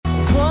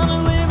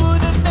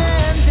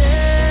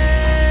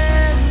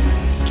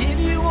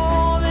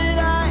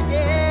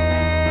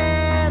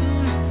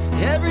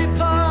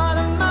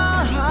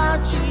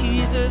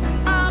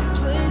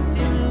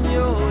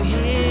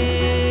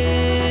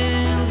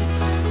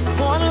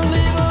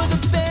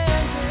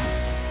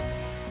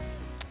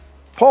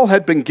Paul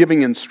had been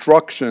giving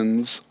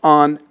instructions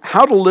on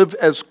how to live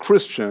as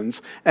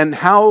Christians and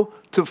how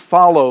to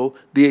follow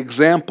the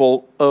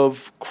example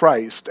of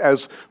Christ.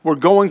 As we're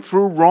going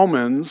through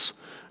Romans,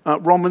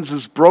 Romans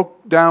is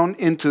broke down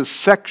into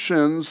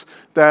sections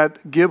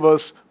that give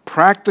us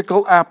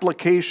practical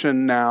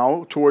application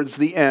now towards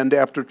the end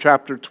after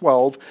chapter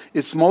 12.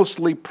 It's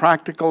mostly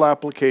practical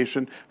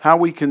application, how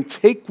we can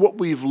take what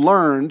we've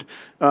learned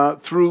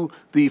through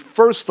the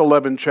first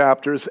 11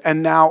 chapters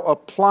and now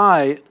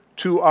apply it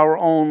to our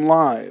own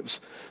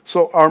lives.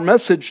 So our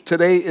message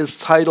today is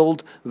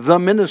titled The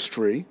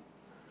Ministry.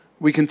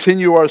 We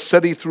continue our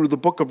study through the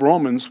book of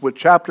Romans with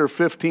chapter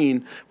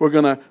 15. We're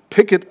going to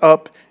pick it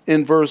up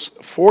in verse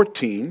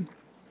 14,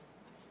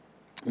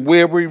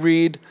 where we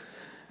read,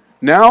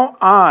 "Now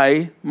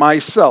I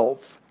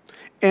myself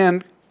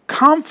am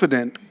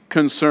confident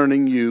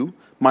concerning you,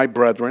 my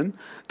brethren,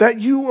 that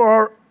you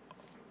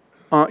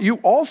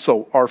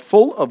also are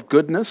full of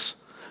goodness,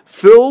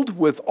 filled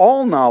with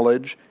all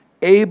knowledge,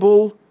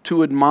 able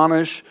to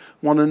admonish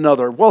one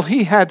another." Well,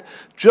 he had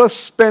just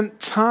spent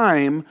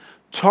time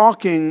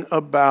talking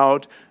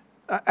about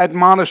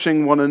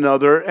admonishing one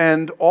another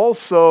and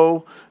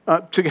also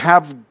to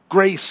have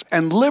grace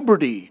and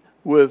liberty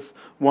with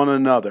one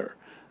another.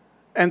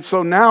 And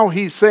so now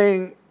he's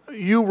saying,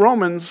 you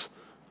Romans,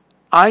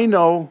 I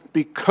know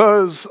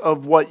because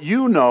of what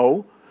you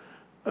know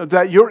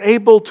that you're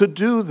able to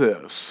do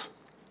this,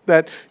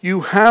 that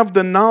you have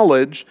the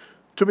knowledge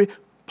to be.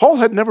 Paul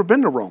had never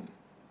been to Rome.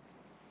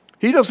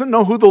 He doesn't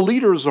know who the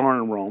leaders are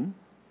in Rome.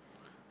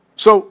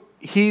 So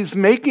he's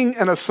making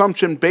an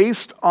assumption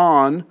based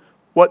on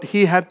what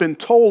he had been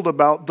told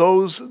about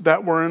those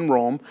that were in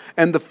Rome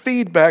and the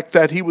feedback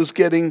that he was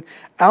getting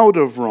out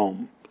of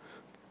Rome.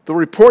 The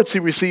reports he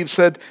received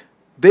said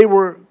they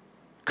were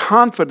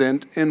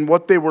confident in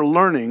what they were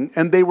learning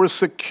and they were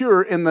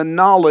secure in the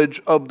knowledge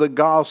of the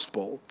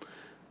gospel.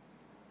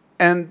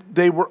 And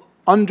they were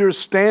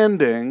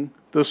understanding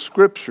the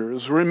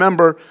scriptures.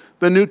 Remember,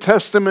 the New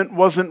Testament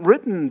wasn't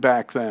written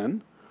back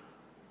then.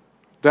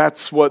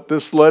 That's what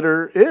this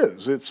letter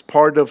is. It's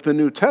part of the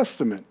New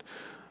Testament.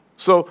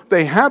 So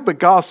they had the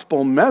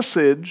gospel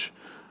message,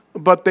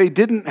 but they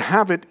didn't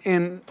have it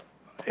in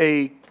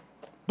a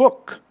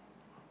book.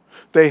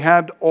 They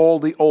had all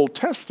the Old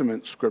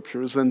Testament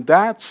scriptures, and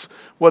that's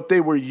what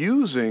they were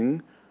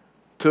using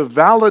to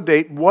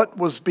validate what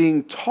was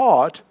being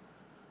taught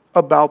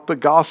about the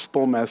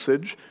gospel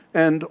message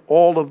and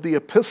all of the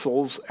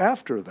epistles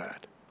after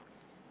that.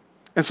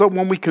 And so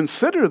when we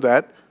consider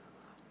that,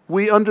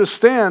 we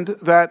understand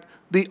that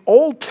the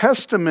Old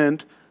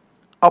Testament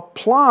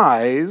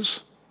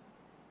applies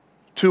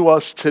to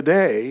us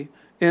today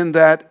in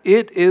that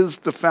it is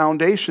the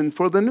foundation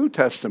for the New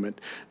Testament.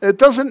 It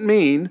doesn't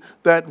mean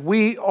that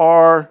we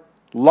are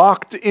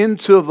locked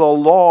into the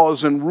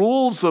laws and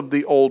rules of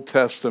the Old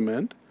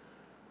Testament.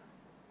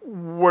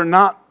 We're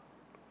not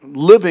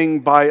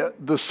living by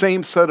the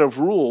same set of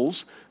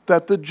rules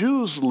that the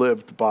Jews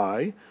lived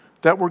by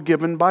that were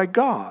given by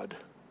God.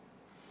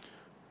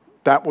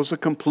 That was a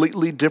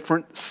completely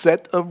different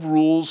set of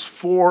rules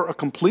for a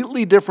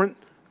completely different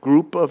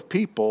group of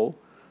people,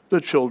 the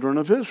children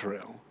of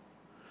Israel.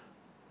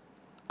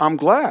 I'm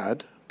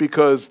glad,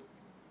 because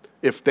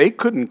if they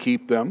couldn't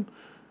keep them,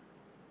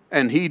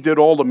 and he did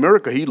all the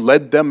miracles, he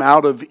led them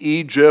out of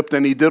Egypt,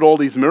 and he did all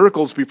these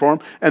miracles before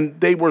them, and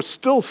they were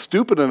still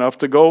stupid enough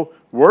to go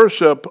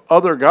worship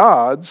other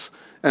gods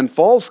and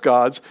false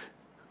gods.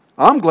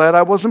 I'm glad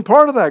I wasn't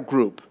part of that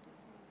group.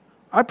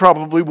 I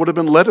probably would have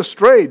been led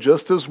astray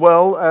just as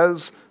well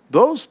as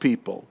those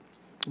people.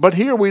 But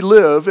here we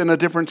live in a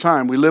different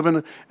time. We live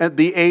in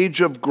the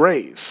age of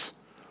grace.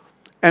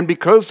 And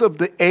because of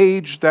the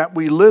age that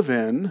we live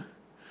in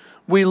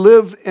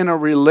a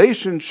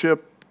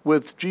relationship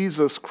with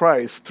Jesus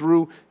Christ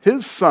through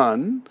his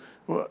Son,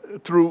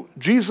 through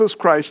Jesus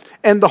Christ,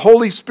 and the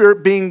Holy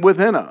Spirit being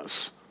within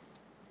us.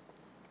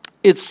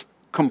 It's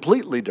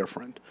completely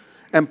different.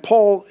 And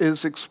Paul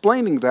is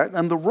explaining that,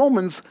 and the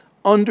Romans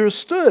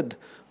understood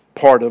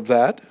part of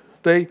that.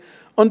 They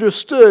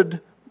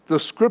understood the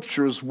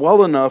scriptures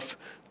well enough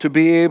to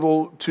be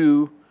able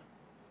to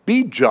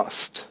be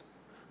just,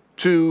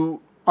 to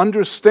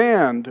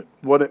understand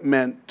what it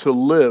meant to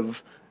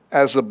live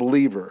as a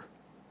believer.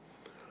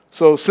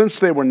 So since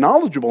they were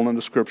knowledgeable in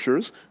the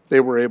scriptures, they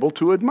were able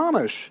to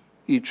admonish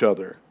each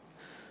other.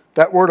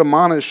 That word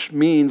admonish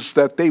means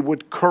that they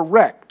would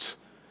correct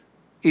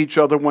each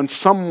other when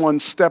someone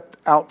stepped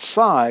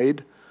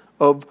outside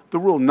of the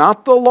rule,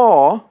 not the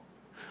law.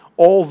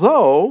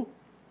 Although,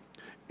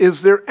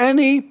 is there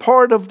any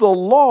part of the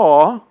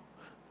law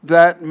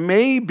that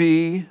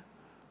maybe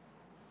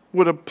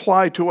would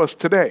apply to us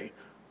today?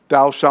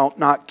 Thou shalt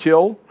not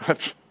kill.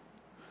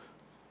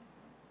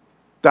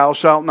 Thou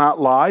shalt not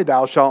lie.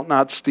 Thou shalt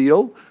not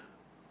steal.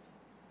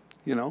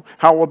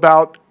 How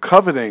about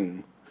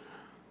coveting?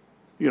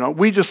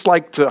 We just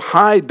like to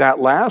hide that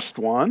last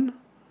one.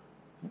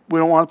 We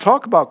don't want to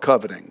talk about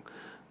coveting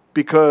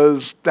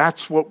because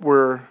that's what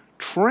we're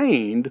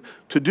trained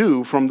to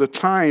do from the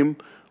time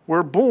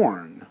we're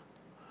born.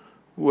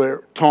 We're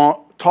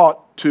taught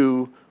taught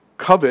to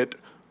covet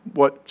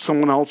what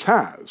someone else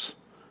has.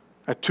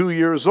 At 2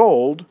 years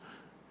old,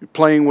 you're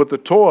playing with a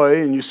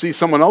toy and you see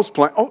someone else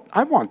playing, oh,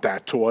 I want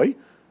that toy.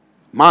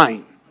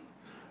 Mine.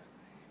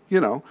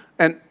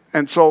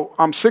 And so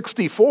I'm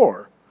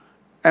 64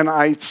 and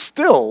I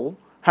still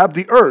have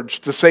the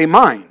urge to say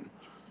mine.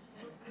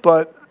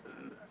 But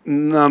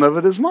none of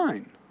it is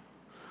mine.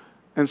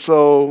 And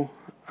so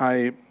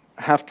I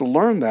have to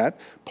learn that.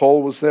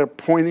 Paul was there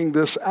pointing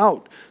this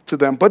out to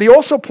them. But he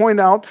also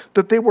pointed out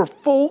that they were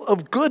full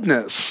of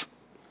goodness.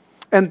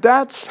 And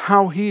that's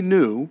how he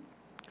knew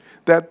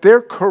that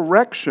their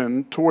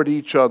correction toward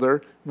each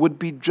other would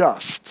be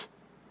just,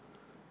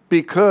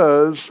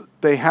 because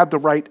they had the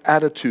right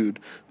attitude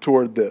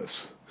toward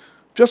this.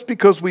 Just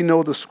because we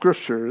know the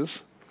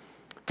scriptures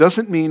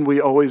doesn't mean we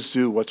always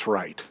do what's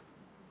right.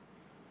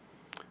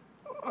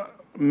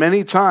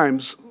 Many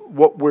times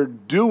what we're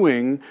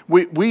doing,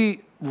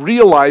 we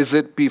realize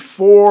it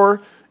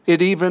before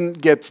it even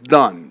gets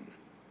done.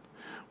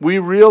 We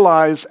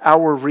realize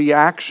our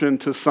reaction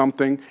to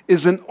something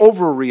is an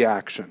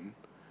overreaction.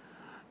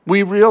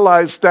 We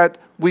realize that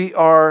we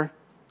are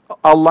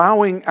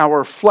allowing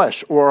our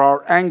flesh or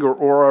our anger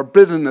or our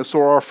bitterness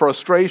or our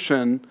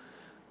frustration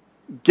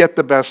get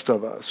the best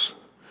of us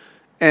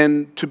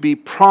and to be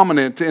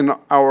prominent in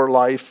our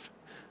life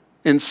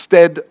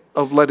instead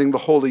of letting the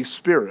Holy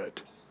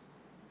Spirit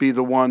be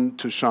the one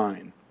to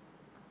shine.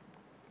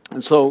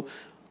 And so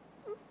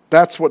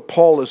that's what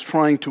Paul is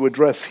trying to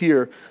address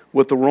here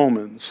with the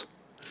Romans.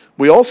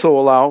 We also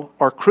allow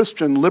our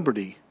Christian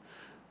liberty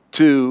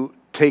to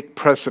take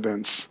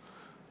precedence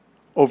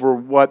over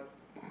what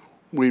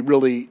we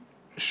really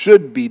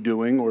should be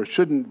doing or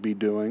shouldn't be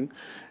doing.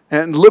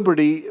 And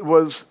liberty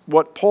was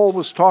what Paul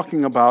was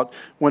talking about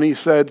when he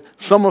said,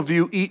 some of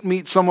you eat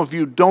meat, some of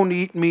you don't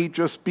eat meat.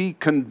 Just be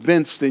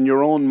convinced in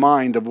your own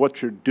mind of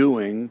what you're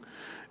doing,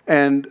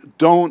 and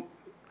don't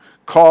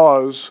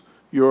cause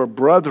your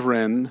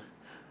brethren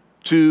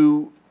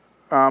to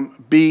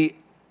be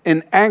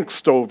in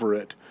angst over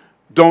it.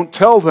 Don't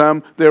tell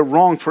them they're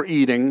wrong for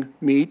eating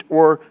meat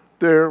or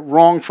they're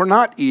wrong for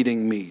not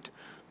eating meat.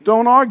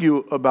 Don't argue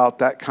about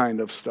that kind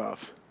of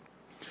stuff.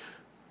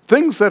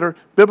 Things that are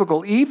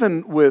biblical,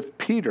 even with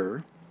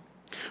Peter,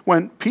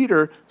 when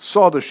Peter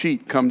saw the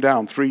sheet come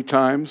down 3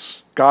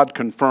 times, God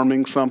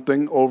confirming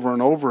something over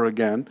and over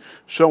again,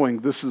 showing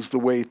this is the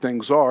way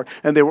things are,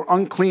 and they were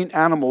unclean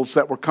animals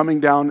that were coming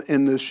down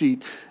in the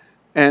sheet,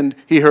 and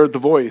he heard the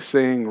voice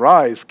saying,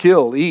 rise,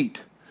 kill, eat.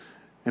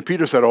 And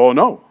Peter said, oh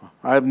no,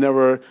 I've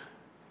never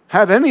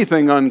had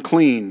anything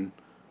unclean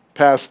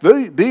pass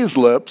these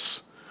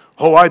lips.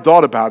 Oh, I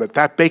thought about it.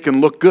 That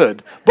bacon looked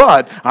good,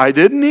 but I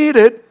didn't eat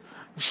it,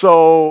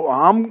 so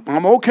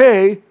I'm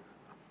okay.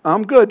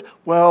 I'm good.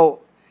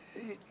 Well,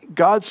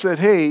 God said,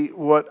 hey,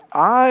 what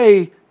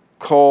I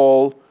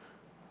call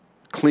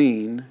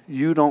clean,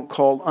 you don't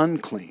call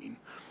unclean.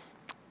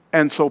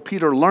 And so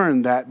Peter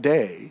learned that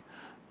day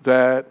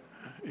that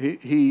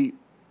he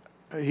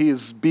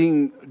is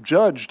being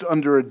judged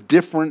under a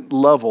different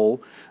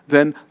level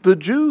than the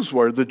Jews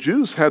were. The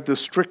Jews had this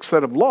strict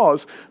set of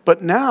laws,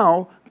 but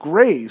now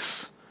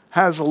grace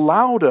has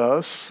allowed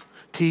us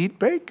to eat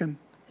bacon.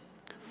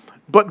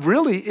 But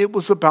really, it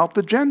was about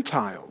the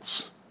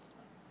Gentiles.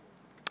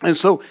 And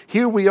so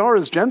here we are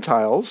as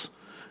Gentiles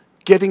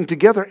getting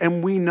together,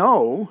 and we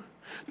know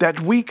that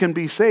we can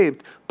be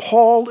saved.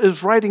 Paul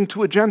is writing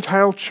to a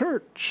Gentile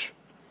church.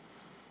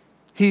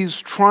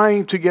 He's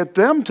trying to get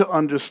them to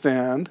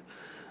understand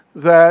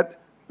that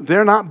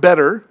they're not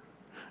better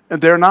and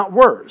they're not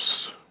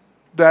worse,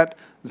 that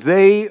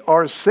they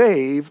are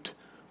saved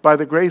by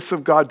the grace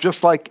of God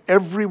just like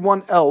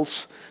everyone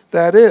else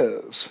that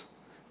is.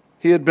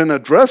 He had been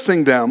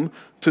addressing them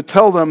to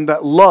tell them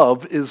that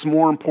love is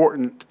more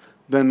important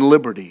than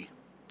liberty.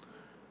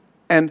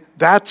 And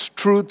that's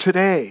true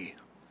today.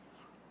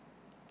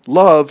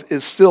 Love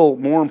is still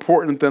more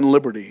important than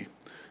liberty.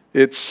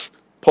 It's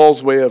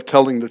Paul's way of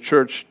telling the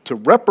church to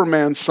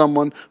reprimand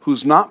someone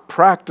who's not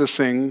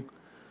practicing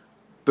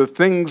the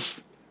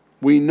things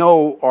we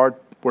know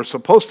we're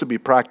supposed to be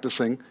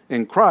practicing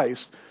in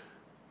Christ,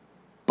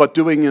 but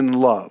doing in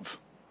love.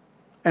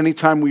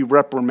 Anytime we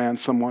reprimand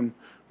someone,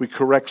 we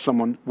correct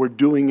someone, we're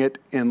doing it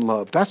in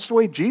love. That's the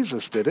way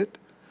Jesus did it.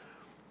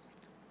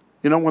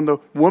 You know, when the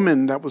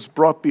woman that was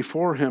brought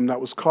before him that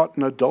was caught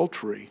in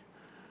adultery,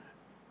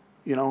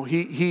 you know,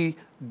 he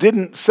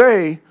didn't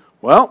say,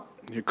 well,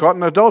 you're caught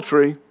in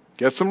adultery,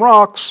 get some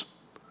rocks,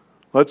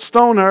 let's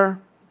stone her.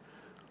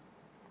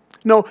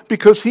 No,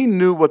 because he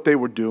knew what they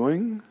were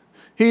doing.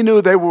 He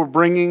knew they were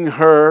bringing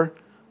her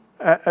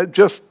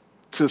just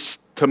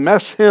to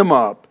mess him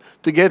up,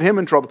 to get him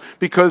in trouble.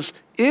 Because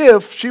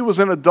if she was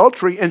in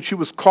adultery and she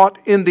was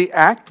caught in the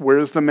act,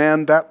 where's the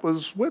man that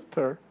was with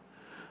her?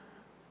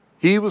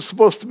 He was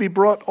supposed to be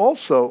brought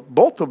also.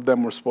 Both of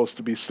them were supposed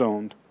to be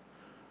stoned.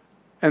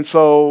 And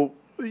so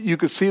you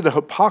could see the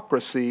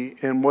hypocrisy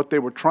in what they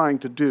were trying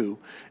to do.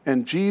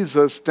 And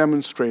Jesus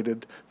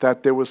demonstrated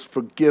that there was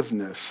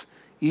forgiveness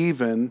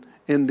even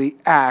in the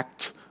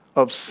act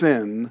of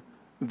sin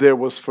there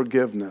was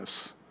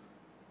forgiveness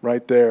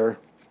right there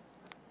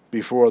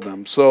before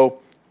them. So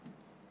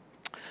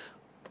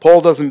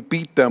Paul doesn't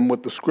beat them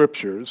with the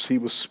scriptures. He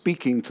was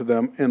speaking to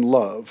them in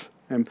love.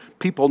 And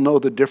people know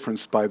the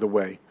difference, by the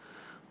way,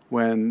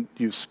 when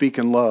you speak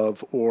in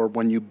love or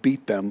when you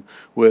beat them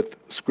with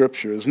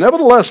scriptures.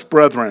 Nevertheless,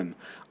 brethren,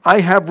 I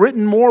have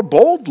written more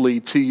boldly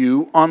to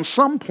you on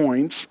some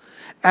points,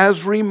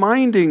 as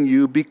reminding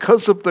you,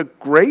 because of the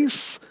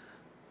grace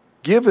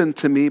given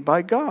to me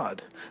by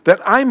God, that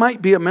I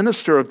might be a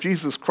minister of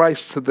Jesus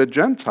Christ to the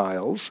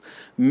Gentiles,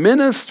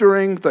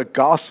 ministering the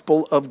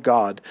gospel of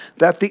God,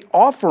 that the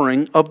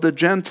offering of the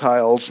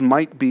Gentiles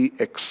might be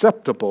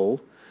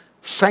acceptable,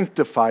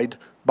 sanctified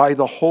by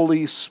the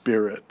Holy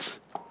Spirit.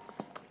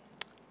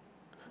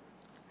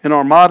 In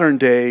our modern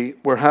day,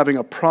 we're having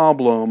a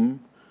problem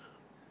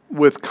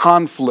with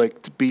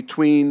conflict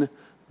between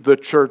the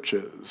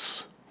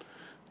churches.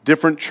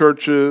 Different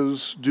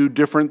churches do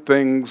different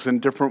things in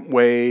different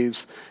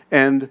ways,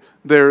 and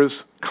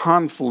there's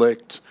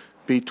conflict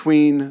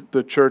between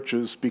the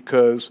churches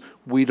because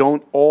we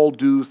don't all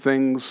do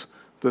things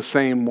the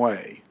same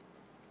way.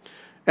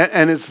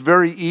 And it's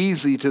very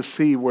easy to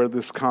see where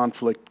this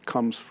conflict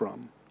comes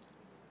from.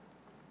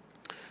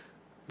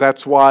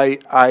 That's why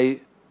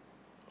I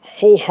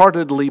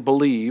wholeheartedly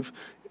believe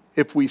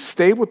if we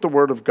stay with the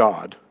Word of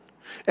God,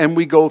 and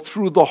we go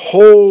through the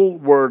whole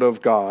Word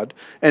of God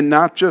and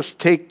not just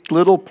take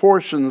little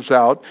portions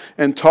out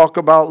and talk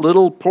about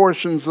little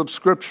portions of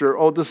Scripture.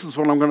 Oh, this is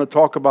what I'm going to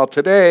talk about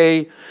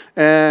today,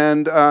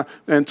 and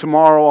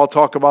tomorrow I'll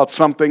talk about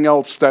something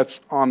else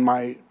that's on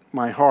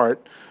my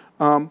heart.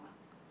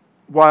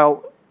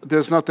 While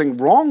there's nothing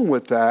wrong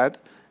with that,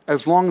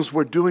 as long as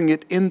we're doing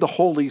it in the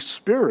Holy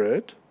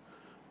Spirit,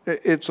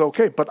 it's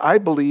okay. But I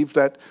believe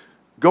that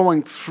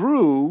going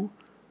through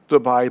the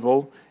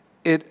Bible,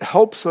 it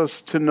helps us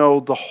to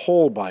know the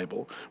whole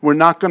Bible. We're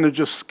not going to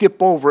just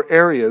skip over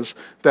areas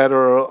that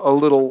are a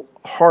little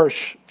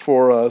harsh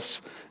for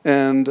us,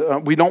 and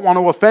we don't want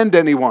to offend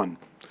anyone.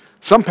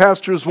 Some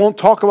pastors won't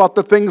talk about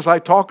the things I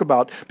talk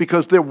about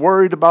because they're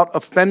worried about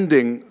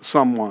offending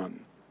someone.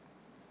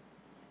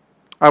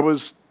 I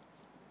was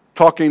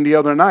talking the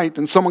other night,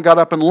 and someone got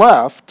up and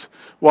left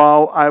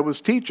while I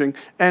was teaching,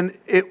 and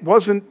it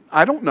wasn't,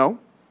 I don't know,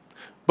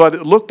 but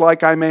it looked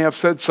like I may have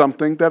said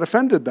something that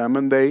offended them,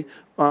 and they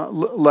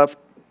left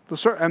the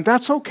service. And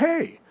that's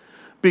okay,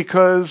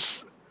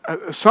 because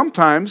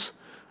sometimes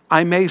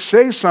I may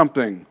say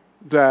something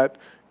that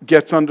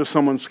gets under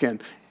someone's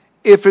skin.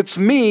 If it's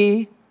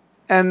me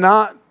and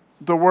not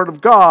the Word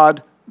of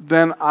God,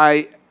 then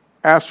I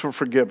ask for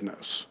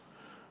forgiveness.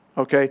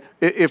 Okay?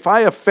 If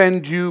I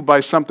offend you by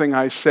something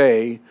I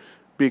say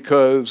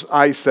because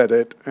I said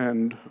it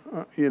and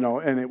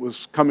and it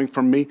was coming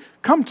from me,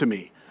 come to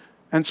me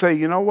and say,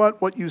 you know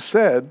what you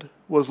said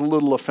was a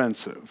little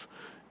offensive,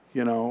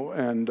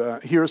 and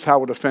here's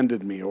how it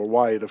offended me or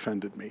why it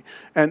offended me.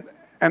 And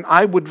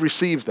I would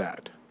receive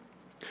that.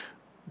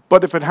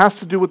 But if it has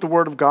to do with the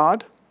Word of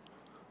God,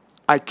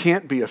 I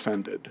can't be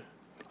offended.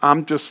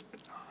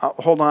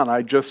 Hold on,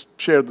 I just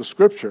shared the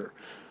Scripture.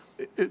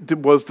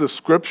 Was the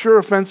Scripture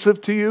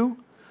offensive to you?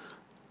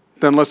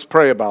 Then let's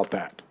pray about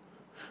that.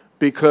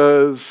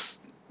 Because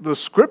the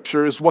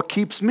Scripture is what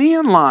keeps me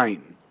in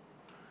line.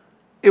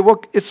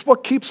 It's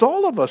what keeps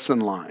all of us in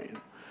line.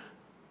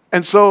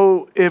 And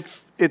so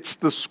if it's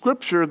the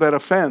Scripture that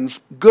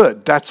offends,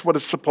 good. That's what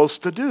it's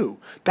supposed to do.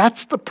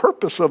 That's the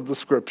purpose of the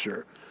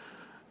Scripture.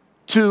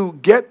 To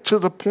get to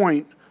the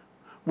point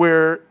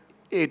where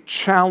it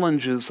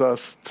challenges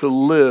us to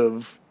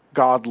live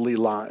godly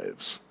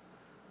lives.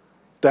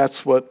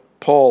 That's what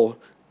Paul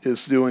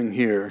is doing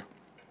here.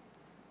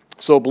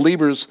 So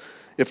believers,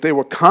 if they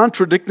were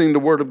contradicting the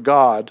Word of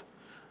God,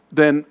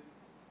 then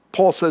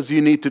Paul says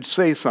you need to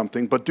say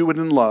something, but do it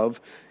in love.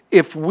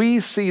 If we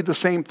see the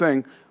same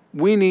thing,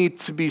 we need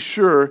to be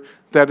sure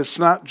that it's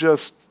not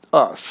just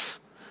us.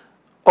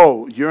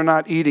 Oh, you're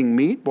not eating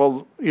meat?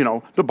 Well,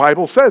 the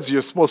Bible says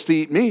you're supposed to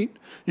eat meat.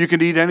 You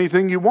can eat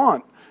anything you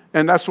want.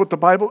 And that's what the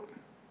Bible...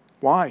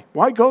 Why?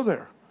 Why go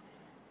there?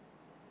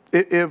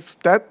 If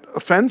that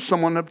offends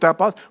someone, if that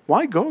bothers,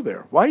 why go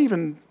there? Why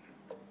even...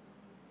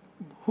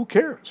 Who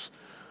cares?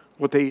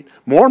 What they eat?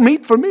 More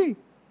meat for me.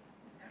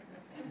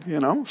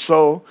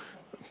 So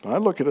I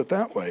look at it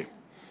that way.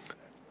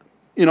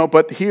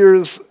 But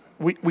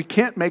we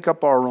can't make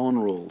up our own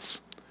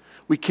rules.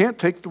 We can't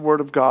take the Word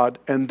of God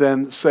and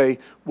then say,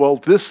 well,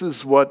 this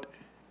is what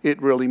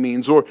it really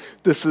means, or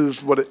this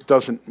is what it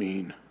doesn't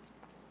mean.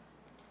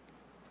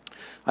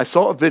 I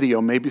saw a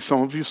video, maybe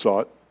some of you saw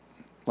it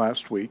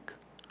last week,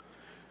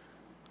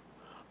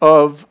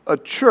 of a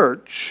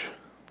church.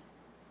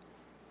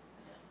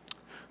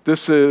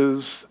 This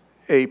is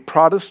a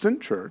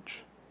Protestant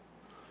church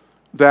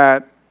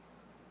that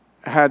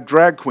had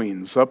drag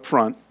queens up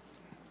front,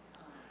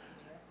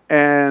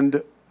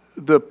 and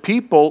the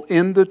people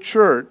in the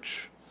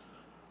church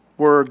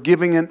were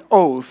giving an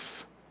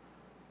oath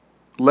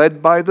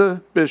led by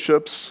the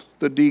bishops,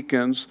 the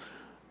deacons.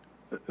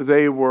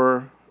 They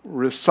were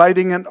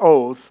reciting an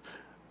oath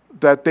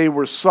that they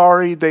were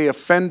sorry they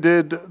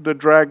offended the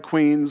drag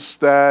queens,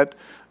 that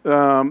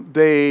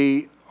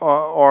they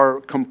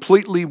are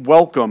completely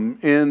welcome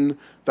in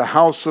the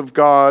house of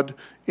God,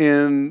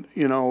 in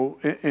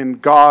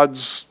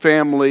God's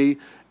family,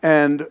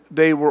 and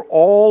they were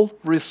all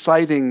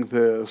reciting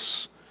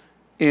this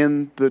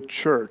in the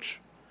church.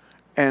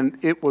 And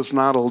it was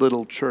not a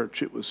little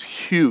church, it was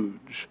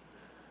huge.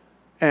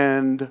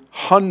 And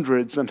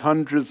hundreds and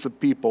hundreds of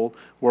people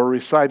were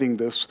reciting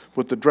this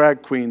with the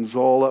drag queens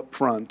all up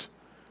front,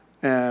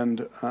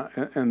 and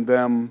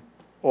them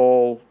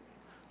all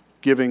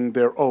giving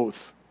their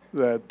oath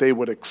that they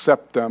would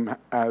accept them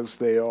as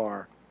they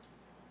are.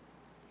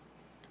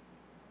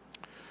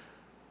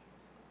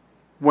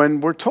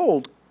 When we're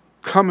told,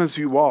 come as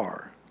you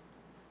are,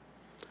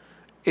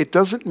 it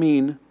doesn't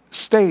mean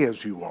stay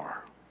as you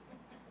are.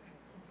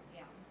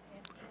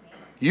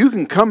 You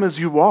can come as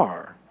you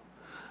are,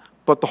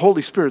 but the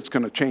Holy Spirit's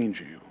going to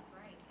change you.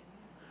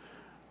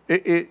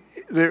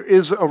 There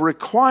is a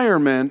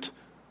requirement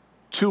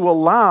to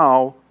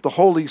allow the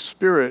Holy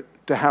Spirit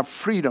to have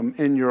freedom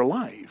in your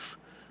life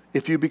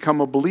if you become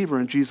a believer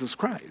in Jesus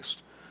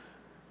Christ.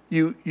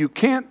 You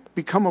can't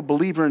become a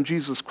believer in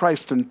Jesus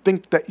Christ and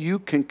think that you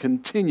can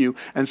continue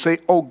and say,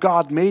 oh,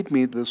 God made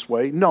me this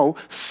way. No,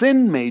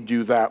 sin made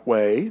you that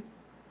way.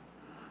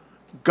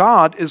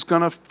 God is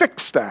going to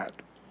fix that.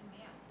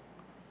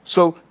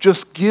 So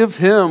just give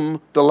him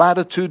the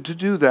latitude to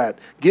do that.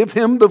 Give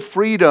him the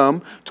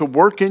freedom to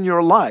work in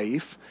your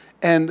life,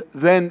 and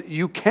then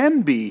you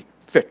can be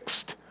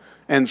fixed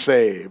and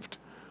saved.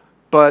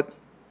 But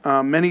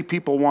many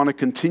people want to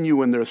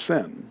continue in their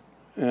sin.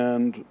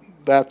 And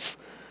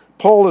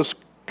Paul is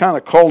kind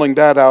of calling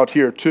that out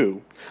here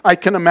too. I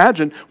can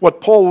imagine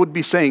what Paul would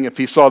be saying if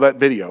he saw that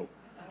video.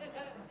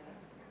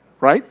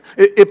 Right?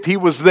 If he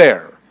was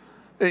there,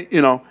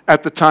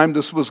 at the time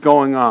this was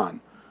going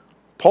on.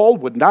 Paul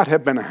would not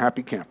have been a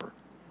happy camper.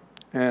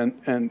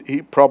 And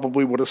he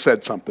probably would have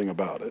said something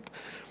about it.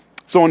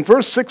 So in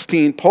verse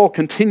 16, Paul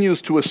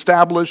continues to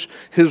establish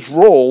his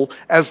role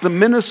as the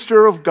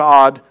minister of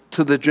God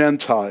to the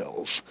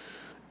Gentiles.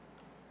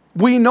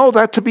 We know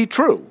that to be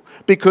true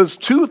because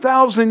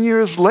 2,000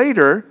 years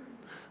later,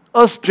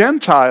 us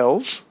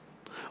Gentiles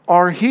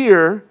are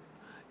here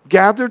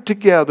gathered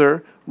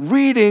together,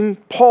 reading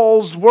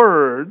Paul's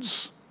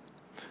words,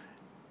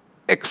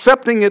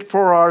 accepting it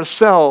for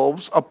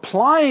ourselves,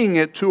 applying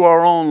it to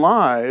our own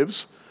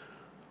lives.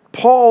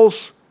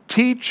 Paul's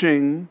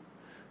teaching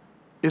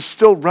is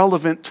still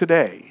relevant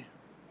today.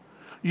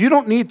 You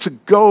don't need to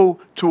go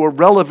to a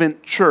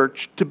relevant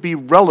church to be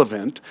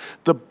relevant.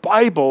 The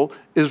Bible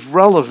is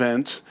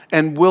relevant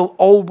and will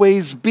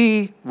always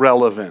be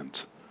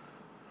relevant.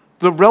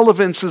 The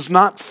relevance is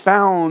not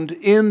found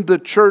in the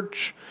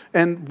church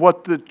and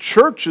what the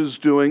church is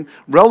doing.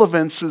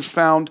 Relevance is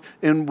found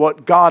in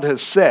what God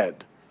has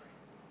said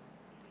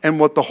and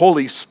what the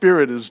Holy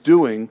Spirit is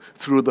doing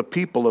through the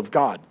people of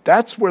God.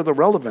 That's where the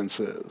relevance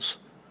is.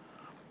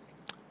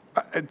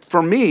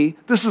 For me,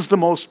 this is the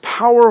most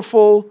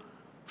powerful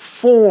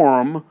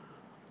form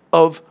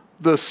of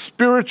the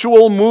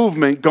spiritual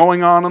movement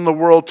going on in the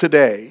world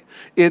today.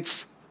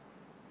 It's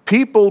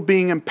people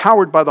being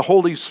empowered by the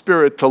Holy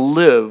Spirit to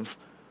live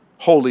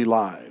holy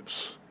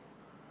lives.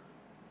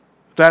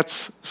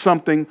 That's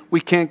something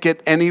we can't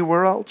get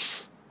anywhere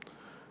else.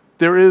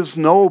 There is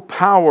no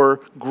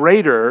power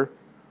greater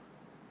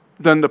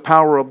than the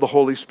power of the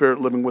Holy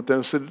Spirit living within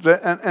us.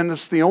 And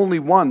it's the only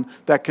one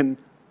that can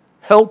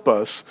help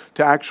us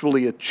to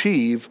actually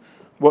achieve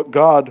what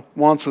God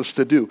wants us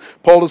to do.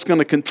 Paul is going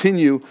to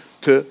continue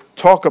to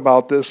talk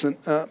about this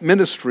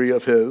ministry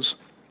of his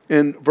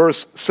in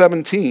verse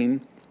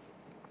 17.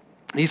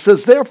 He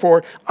says,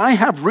 therefore, I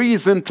have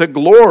reason to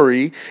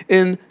glory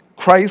in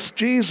Christ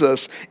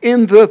Jesus,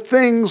 in the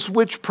things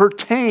which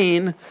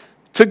pertain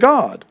to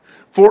God.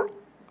 For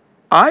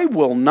I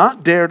will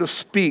not dare to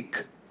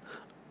speak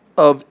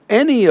of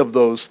any of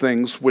those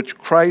things which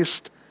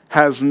Christ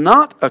has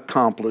not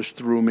accomplished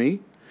through me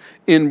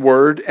in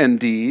word and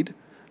deed,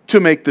 to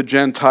make the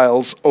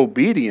Gentiles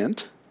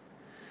obedient,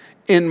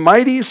 in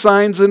mighty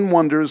signs and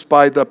wonders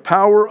by the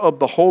power of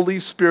the Holy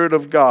Spirit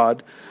of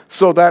God,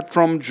 so that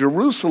from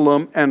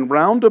Jerusalem and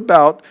round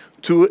about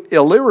to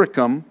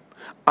Illyricum,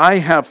 I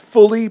have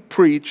fully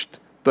preached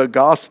the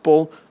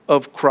gospel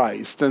of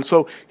Christ. And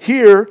so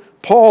here,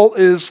 Paul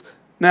is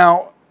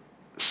now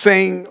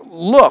saying,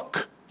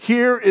 look,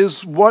 here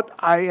is what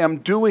I am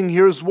doing,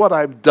 here's what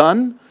I've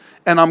done,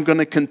 and I'm going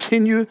to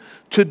continue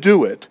to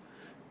do it.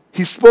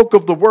 He spoke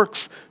of the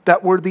works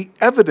that were the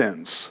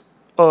evidence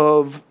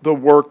of the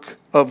work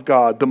of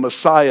God, the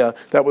Messiah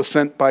that was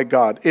sent by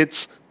God.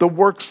 It's the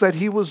works that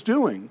he was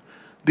doing.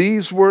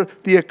 These were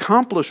the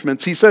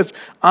accomplishments. He says,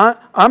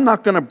 I'm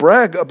not going to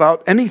brag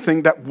about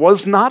anything that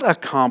was not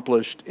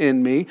accomplished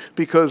in me,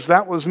 because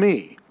that was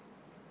me.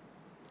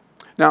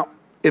 Now,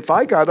 if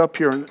I got up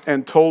here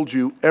and told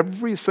you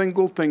every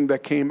single thing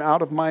that came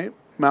out of my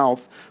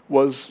mouth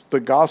was the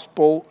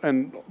gospel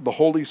and the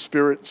Holy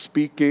Spirit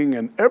speaking,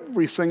 and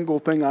every single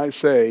thing I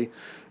say,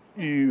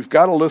 you've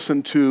got to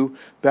listen to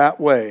that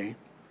way.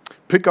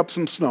 pick up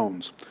some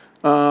stones,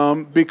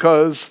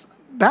 because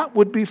that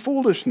would be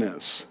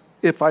foolishness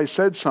if I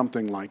said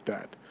something like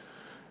that.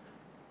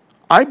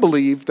 I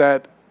believe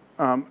that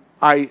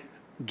I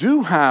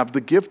do have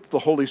the gift of the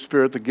Holy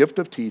Spirit, the gift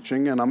of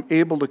teaching, and I'm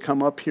able to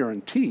come up here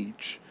and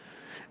teach.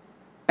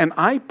 And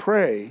I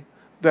pray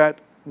that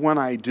when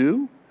I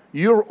do,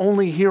 you're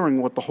only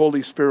hearing what the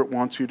Holy Spirit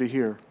wants you to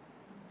hear.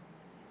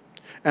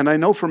 And I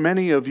know for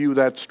many of you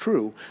that's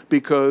true,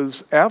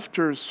 because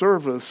after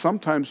service,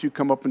 sometimes you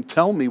come up and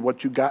tell me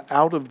what you got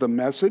out of the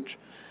message,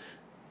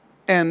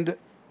 and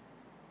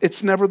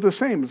it's never the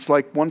same. It's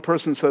like one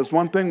person says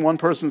one thing, one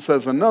person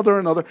says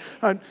another.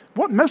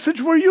 What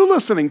message were you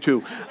listening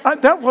to?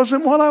 That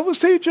wasn't what I was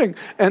teaching.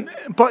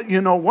 But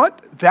you know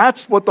what?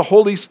 That's what the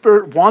Holy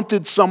Spirit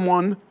wanted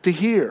someone to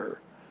hear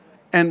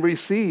and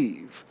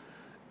receive.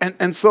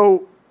 And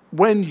so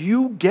when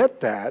you get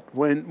that,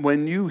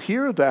 when you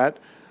hear that,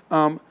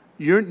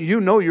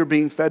 you know you're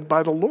being fed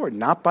by the Lord,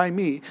 not by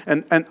me.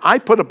 And I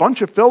put a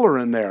bunch of filler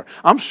in there.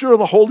 I'm sure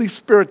the Holy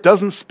Spirit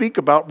doesn't speak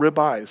about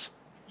ribeyes.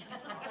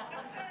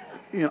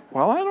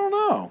 Well, I don't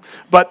know.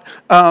 But,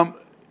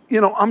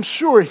 I'm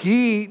sure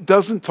he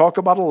doesn't talk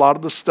about a lot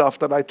of the stuff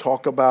that I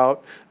talk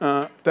about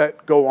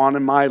that go on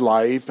in my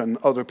life and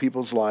other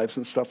people's lives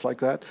and stuff like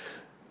that.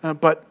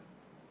 But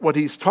what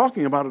he's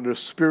talking about are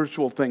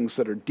spiritual things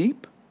that are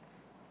deep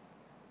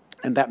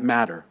and that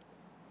matter.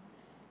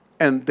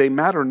 And they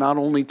matter not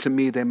only to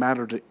me, they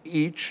matter to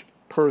each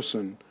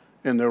person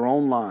in their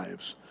own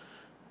lives.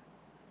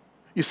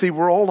 You see,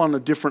 we're all on a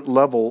different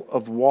level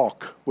of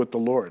walk with the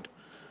Lord.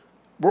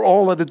 We're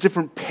all at a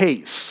different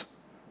pace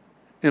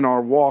in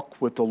our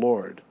walk with the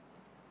Lord.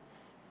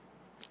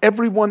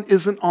 Everyone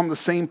isn't on the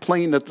same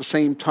plane at the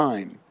same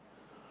time.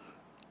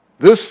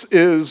 This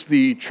is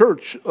the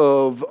church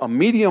of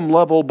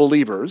medium-level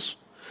believers.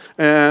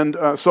 And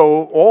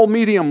so all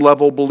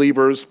medium-level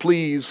believers,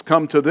 please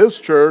come to this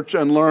church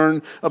and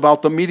learn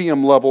about the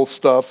medium-level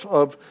stuff.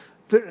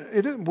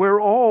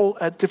 We're all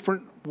at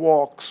different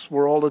walks.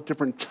 We're all at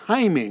different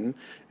timing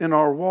in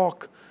our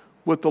walk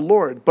with the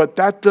Lord. But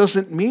that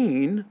doesn't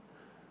mean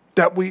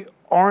that we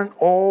aren't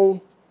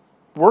all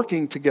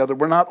working together.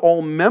 We're not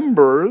all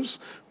members.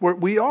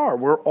 We are.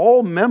 We're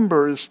all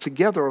members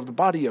together of the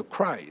body of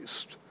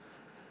Christ.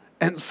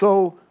 And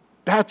so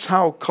that's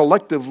how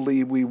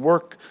collectively we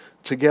work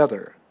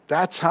together.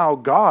 That's how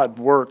God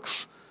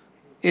works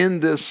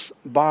in this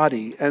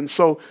body. And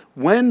so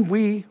when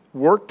we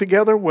work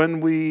together,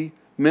 when we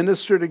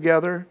minister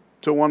together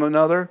to one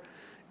another,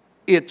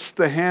 it's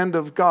the hand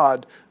of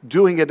God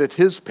doing it at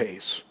his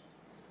pace.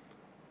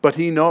 But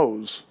he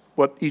knows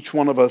what each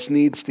one of us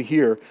needs to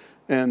hear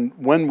and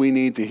when we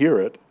need to hear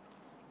it.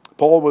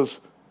 Paul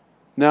was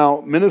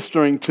now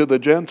ministering to the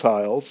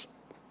Gentiles.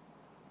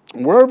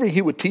 Wherever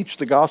he would teach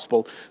the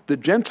gospel, the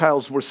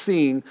Gentiles were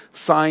seeing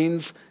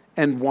signs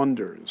and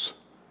wonders.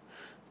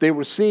 They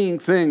were seeing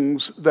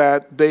things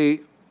that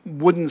they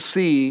wouldn't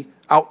see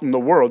out in the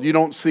world. You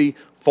don't see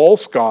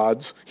false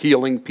gods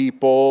healing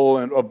people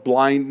and of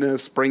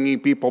blindness, bringing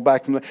people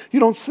back from you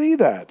don't see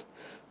that.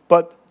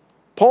 But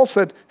Paul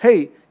said,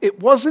 hey, it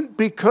wasn't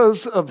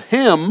because of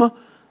him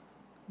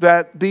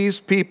that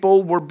these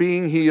people were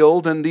being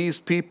healed and these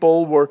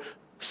people were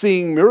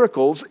seeing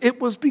miracles.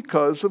 It was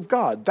because of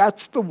God.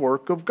 That's the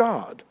work of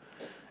God.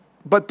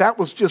 But that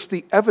was just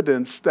the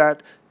evidence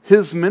that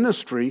his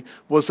ministry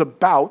was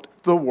about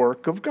the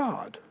work of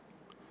God.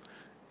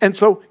 And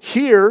so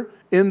here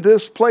in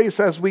this place,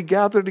 as we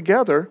gather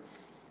together,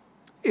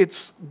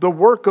 it's the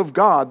work of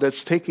God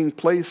that's taking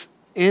place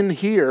in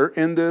here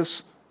in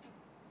this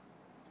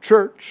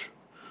church.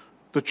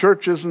 The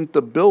church isn't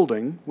the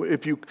building.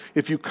 If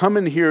you come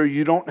in here,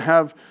 you don't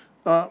have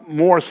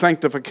more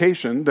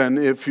sanctification than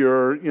if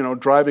you're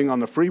driving on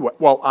the freeway.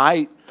 Well,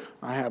 I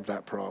have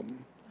that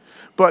problem.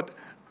 But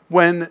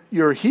when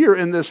you're here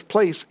in this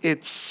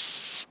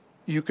place,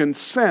 you can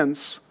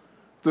sense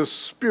the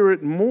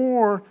Spirit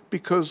more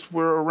because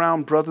we're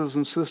around brothers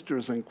and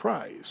sisters in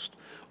Christ,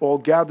 all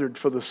gathered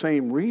for the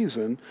same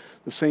reason,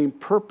 the same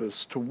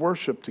purpose, to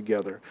worship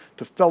together,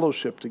 to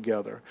fellowship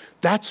together.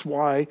 That's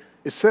why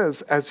it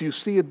says, as you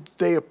see a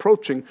day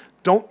approaching,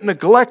 don't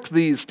neglect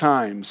these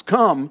times.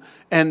 Come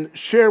and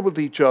share with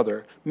each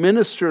other,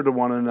 minister to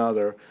one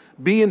another,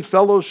 be in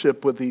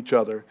fellowship with each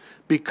other,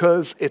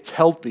 because it's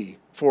healthy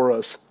for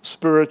us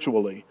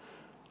spiritually.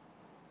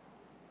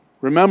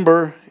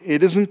 Remember,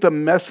 it isn't the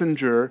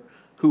messenger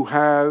who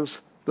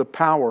has the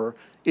power.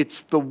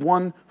 It's the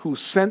one who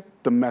sent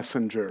the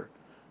messenger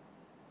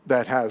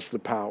that has the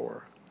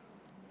power.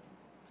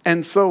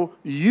 And so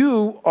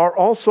you are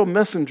also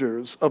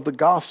messengers of the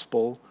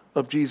gospel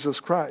of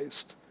Jesus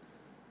Christ.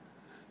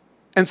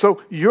 And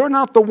so you're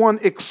not the one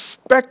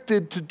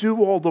expected to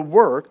do all the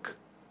work.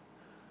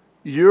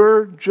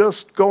 You're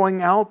just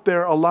going out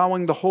there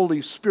allowing the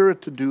Holy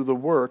Spirit to do the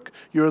work.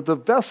 You're the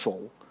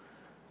vessel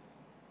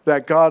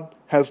that God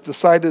has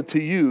decided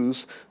to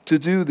use to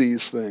do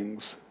these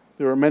things.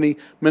 There are many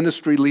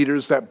ministry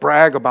leaders that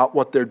brag about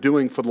what they're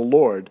doing for the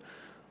Lord.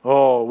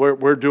 Oh,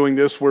 we're doing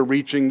this. We're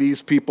reaching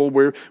these people.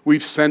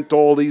 We've sent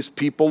all these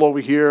people over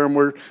here,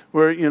 and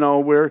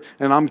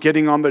and I'm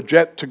getting on the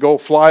jet to go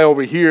fly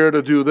over here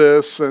to do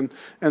this, and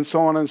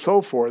so on and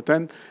so forth.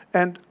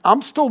 And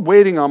I'm still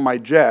waiting on my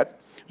jet,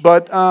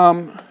 but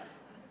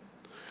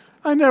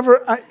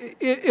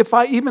if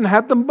I even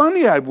had the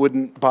money, I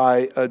wouldn't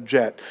buy a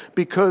jet,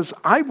 because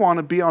I want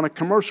to be on a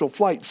commercial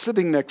flight,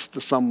 sitting next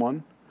to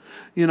someone,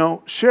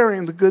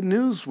 sharing the good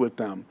news with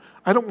them.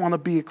 I don't want to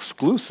be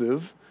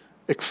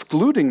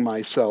excluding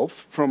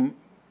myself from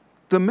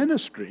the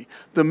ministry.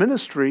 The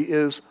ministry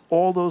is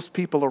all those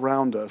people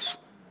around us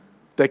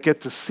that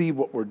get to see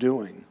what we're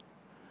doing,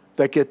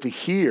 that get to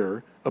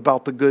hear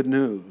about the good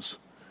news,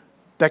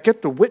 that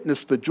get to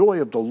witness the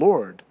joy of the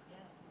Lord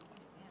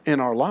in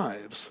our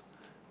lives.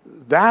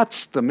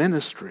 That's the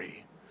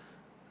ministry.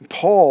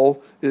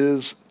 Paul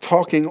is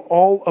talking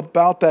all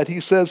about that. He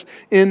says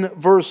in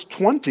verse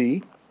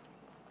 20,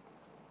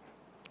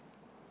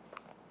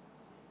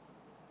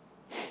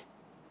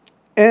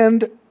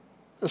 "And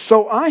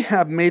so I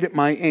have made it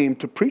my aim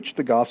to preach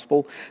the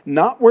gospel,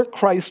 not where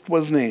Christ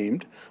was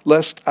named,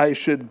 lest I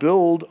should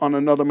build on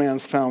another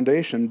man's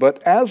foundation.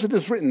 But as it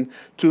is written,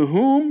 to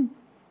whom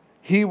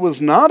he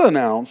was not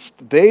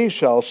announced, they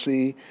shall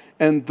see,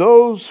 and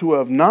those who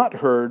have not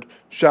heard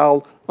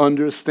shall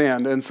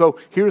understand." And so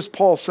here's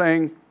Paul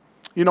saying,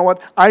 you know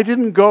what? I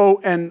didn't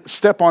go and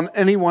step on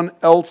anyone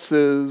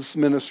else's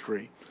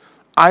ministry.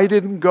 I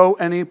didn't go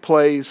any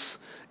place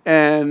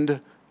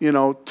and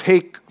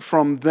take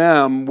from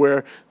them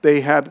where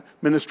they had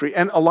ministry.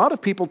 And a lot of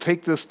people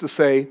take this to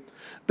say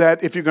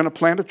that if you're going to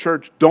plant a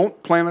church,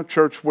 don't plant a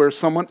church where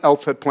someone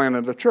else had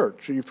planted a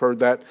church. You've heard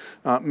that.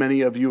 Many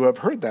of you have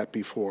heard that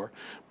before.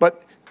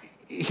 But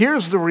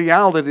here's the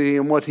reality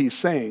in what he's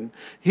saying.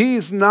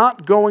 He's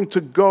not going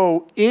to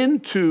go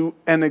into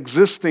an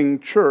existing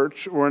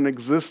church or an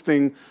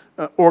existing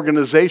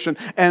organization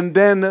and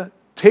then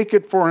take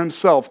it for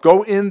himself.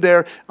 Go in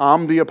there,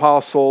 I'm the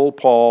Apostle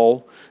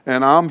Paul,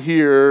 and I'm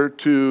here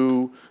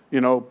to,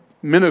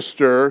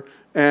 minister,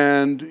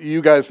 and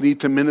you guys need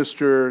to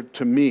minister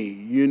to me.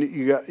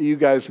 You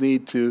guys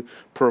need to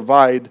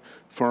provide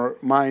for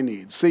my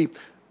needs. See,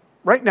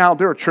 right now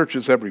there are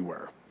churches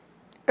everywhere.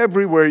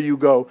 Everywhere you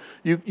go,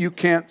 you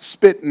can't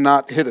spit and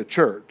not hit a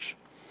church.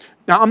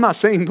 Now, I'm not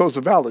saying those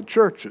are valid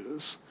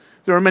churches.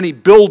 There are many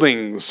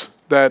buildings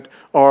that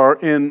are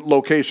in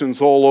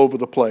locations all over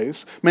the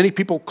place. Many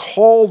people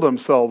call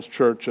themselves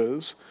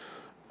churches.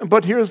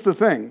 But here's the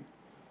thing.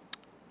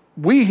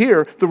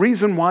 The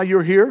reason why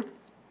you're here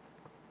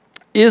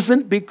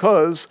isn't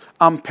because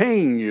I'm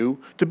paying you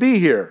to be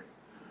here.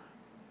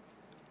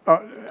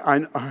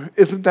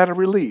 Isn't that a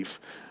relief?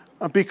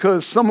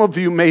 Because some of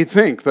you may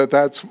think that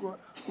that's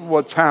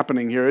what's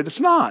happening here. It's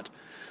not.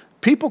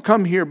 People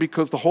come here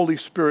because the Holy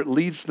Spirit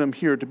leads them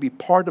here to be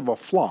part of a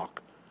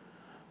flock,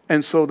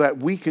 and so that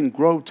we can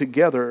grow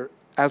together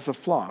as a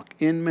flock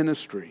in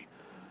ministry,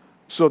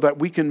 so that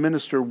we can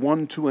minister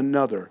one to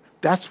another.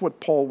 That's what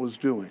Paul was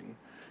doing.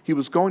 He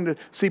was going to,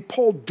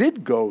 Paul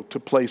did go to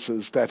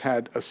places that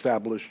had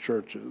established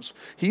churches.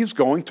 He's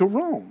going to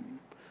Rome.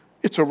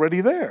 It's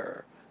already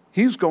there.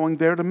 He's going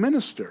there to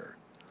minister.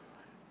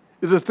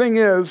 The thing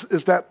is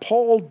that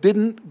Paul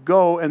didn't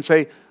go and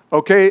say,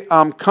 okay,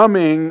 I'm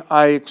coming,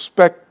 I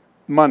expect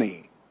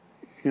money,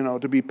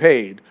 to be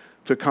paid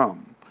to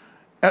come.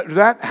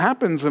 That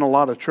happens in a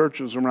lot of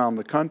churches around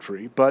the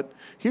country, but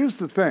here's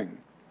the thing.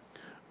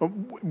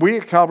 We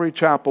at Calvary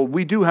Chapel,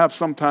 we do have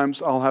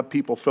sometimes, I'll have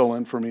people fill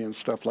in for me and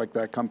stuff like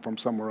that, come from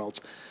somewhere else.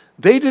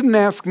 They didn't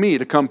ask me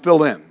to come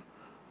fill in.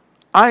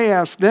 I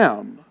asked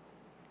them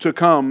to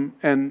come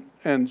and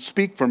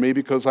speak for me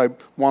because I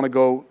want to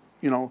go,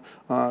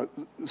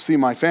 see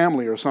my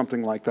family or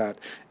something like that.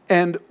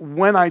 And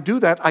when I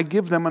do that, I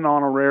give them an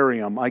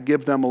honorarium. I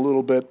give them a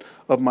little bit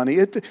of money.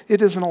 It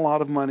isn't a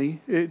lot of money.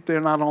 They're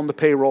not on the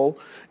payroll.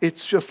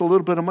 It's just a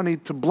little bit of money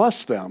to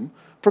bless them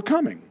for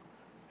coming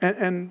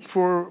and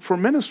for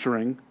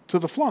ministering to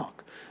the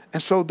flock.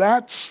 And so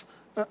that's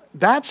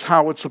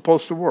how it's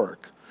supposed to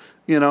work.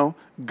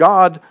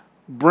 God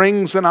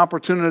brings an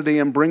opportunity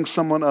and brings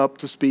someone up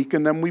to speak,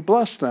 and then we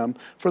bless them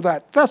for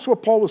that. That's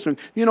what Paul was doing.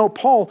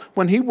 Paul,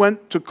 when he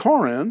went to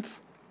Corinth,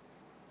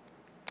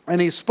 and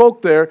he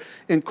spoke there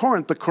in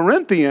Corinth, the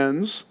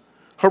Corinthians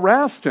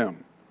harassed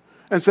him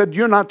and said,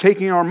 "You're not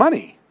taking our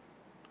money."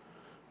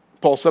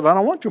 Paul said, "I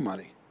don't want your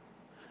money."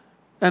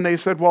 And they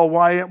said, "Well,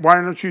 why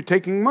aren't you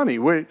taking money?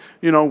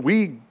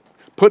 We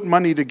put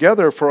money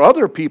together for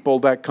other people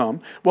that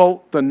come."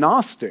 Well, the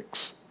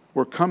Gnostics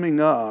were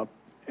coming up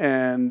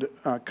and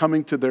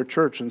coming to their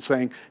church and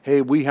saying,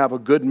 "Hey, we have a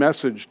good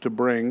message to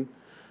bring,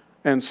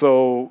 and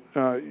so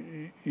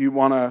you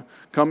want to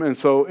come." And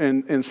so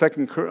in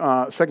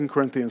 2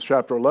 Corinthians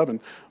chapter 11,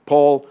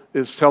 Paul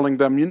is telling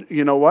them,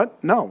 you know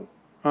what? No,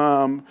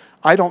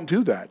 I don't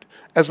do that.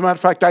 As a matter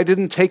of fact, I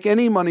didn't take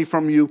any money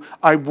from you.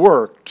 I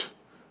worked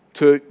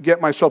to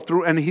get myself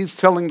through. And he's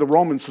telling the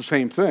Romans the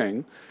same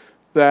thing,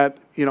 that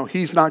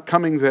he's not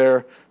coming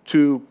there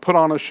to put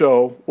on a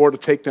show or to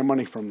take their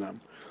money from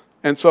them.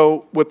 And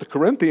so with the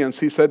Corinthians,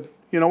 he said,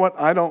 you know what,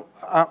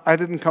 I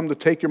didn't come to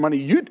take your money.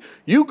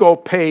 You go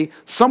pay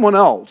someone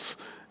else.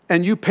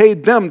 And you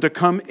paid them to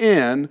come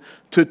in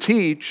to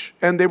teach,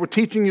 and they were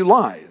teaching you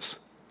lies.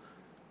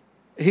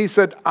 He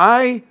said,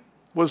 I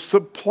was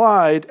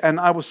supplied and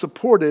I was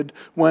supported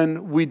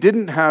when we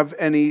didn't have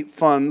any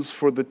funds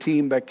for the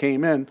team that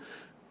came in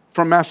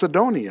from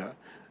Macedonia.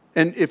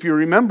 And if you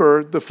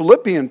remember, the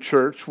Philippian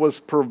church was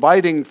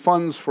providing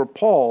funds for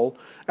Paul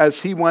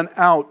as he went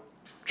out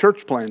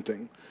church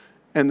planting.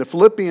 And the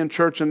Philippian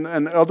church and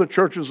other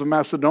churches of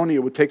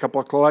Macedonia would take up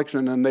a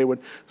collection and they would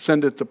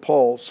send it to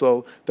Paul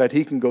so that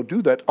he can go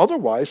do that.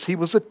 Otherwise, he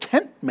was a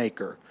tent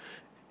maker.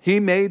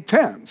 He made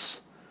tents.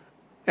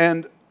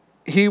 And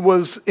he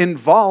was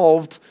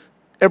involved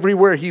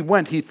everywhere he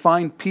went. He'd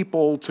find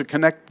people to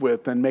connect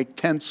with and make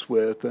tents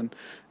with.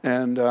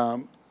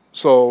 And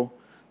so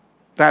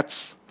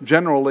that's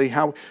generally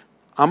how.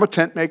 I'm a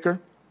tent maker.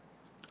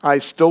 I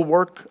still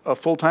work a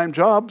full-time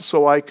job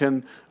so I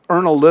can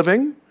earn a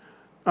living.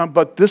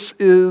 But this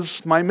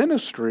is my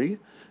ministry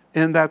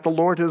in that the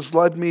Lord has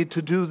led me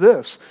to do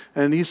this.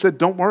 And he said,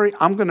 don't worry,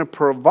 I'm going to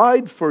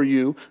provide for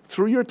you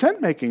through your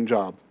tent making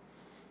job.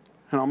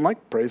 And I'm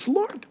like, praise the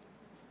Lord.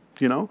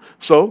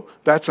 So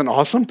that's an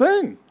awesome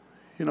thing,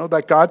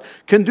 that God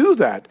can do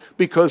that.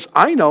 Because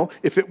I know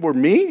if it were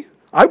me,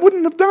 I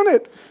wouldn't have done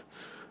it.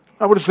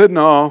 I would have said,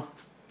 no,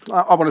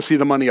 I want to see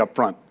the money up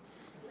front.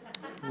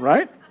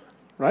 Right?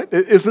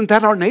 Isn't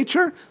that our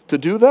nature to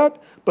do that?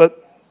 But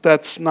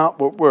that's not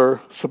what we're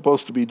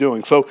supposed to be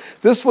doing. So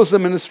this was the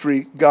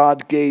ministry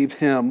God gave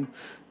him.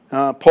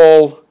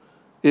 Paul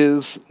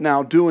is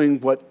now doing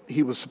what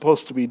he was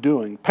supposed to be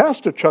doing.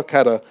 Pastor Chuck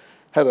had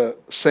a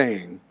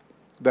saying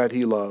that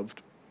he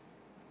loved.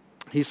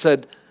 He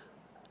said,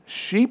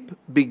 sheep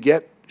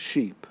beget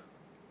sheep.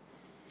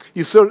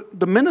 So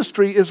the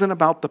ministry isn't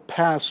about the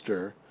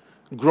pastor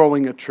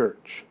growing a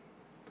church.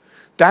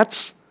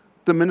 That's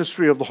the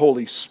ministry of the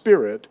Holy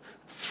Spirit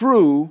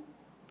through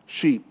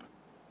sheep.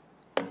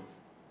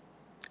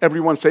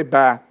 Everyone say,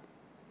 bah.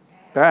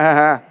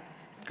 Bah.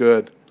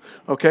 Good.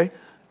 Okay?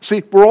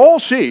 See, we're all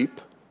sheep.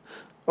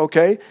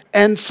 Okay?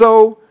 And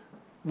so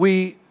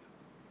we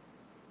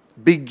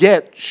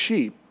beget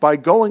sheep by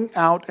going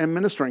out and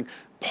ministering.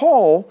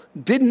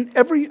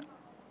 Every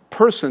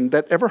person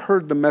that ever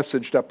heard the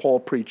message that Paul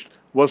preached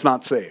was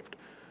not saved.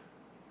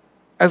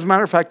 As a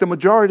matter of fact, the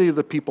majority of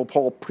the people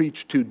Paul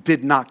preached to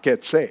did not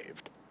get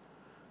saved.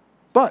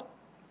 But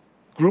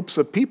groups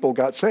of people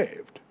got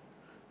saved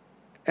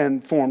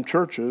and formed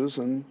churches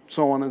and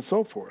so on and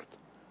so forth.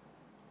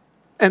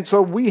 And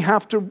so we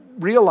have to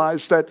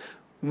realize that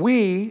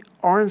we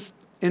aren't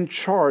in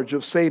charge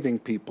of saving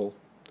people.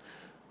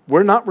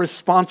 We're not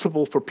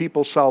responsible for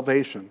people's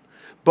salvation,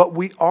 but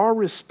we are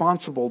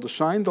responsible to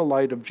shine the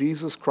light of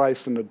Jesus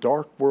Christ in the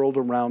dark world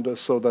around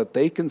us so that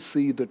they can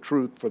see the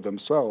truth for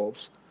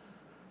themselves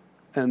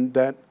and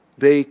that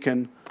they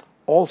can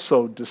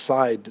also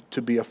decide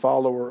to be a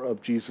follower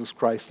of Jesus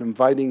Christ,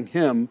 inviting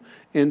him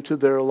into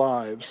their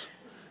lives.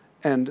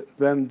 And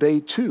then they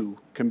too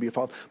can be a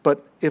follower.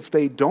 But if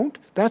they don't,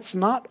 that's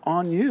not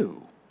on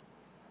you.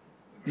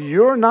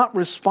 You're not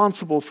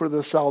responsible for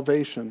the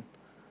salvation.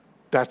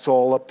 That's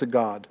all up to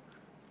God.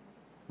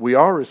 We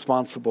are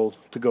responsible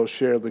to go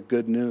share the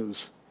good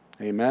news.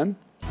 Amen?